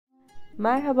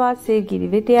Merhaba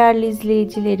sevgili ve değerli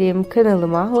izleyicilerim,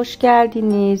 kanalıma hoş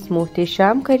geldiniz.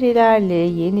 Muhteşem karelerle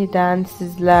yeniden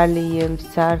sizlerleyim.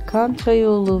 Serkan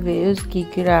Çayoğlu ve Özge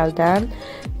Gürel'den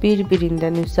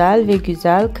birbirinden özel ve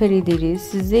güzel kareleri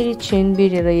sizler için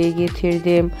bir araya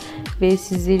getirdim ve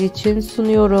sizler için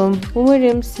sunuyorum.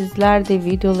 Umarım sizler de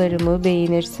videolarımı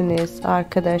beğenirsiniz.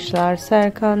 Arkadaşlar,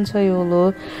 Serkan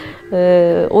Çayoğlu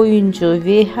oyuncu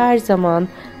ve her zaman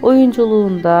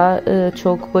oyunculuğunda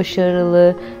çok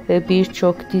başarılı,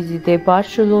 birçok dizide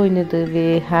başrol oynadı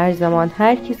ve her zaman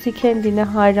herkesi kendine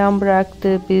hayran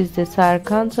bıraktı. Biz de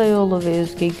Serkan Çayoğlu ve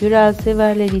Özge Gürel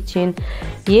severler için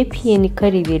yepyeni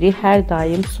kareleri her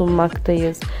daim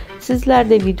sunmaktayız. Sizler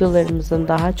de videolarımızın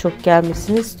daha çok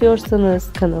gelmesini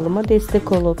istiyorsanız kanalıma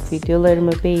destek olup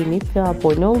videolarımı beğenip ve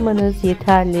abone olmanız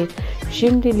yeterli.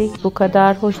 Şimdilik bu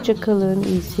kadar. Hoşça kalın.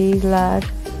 İyi seyirler.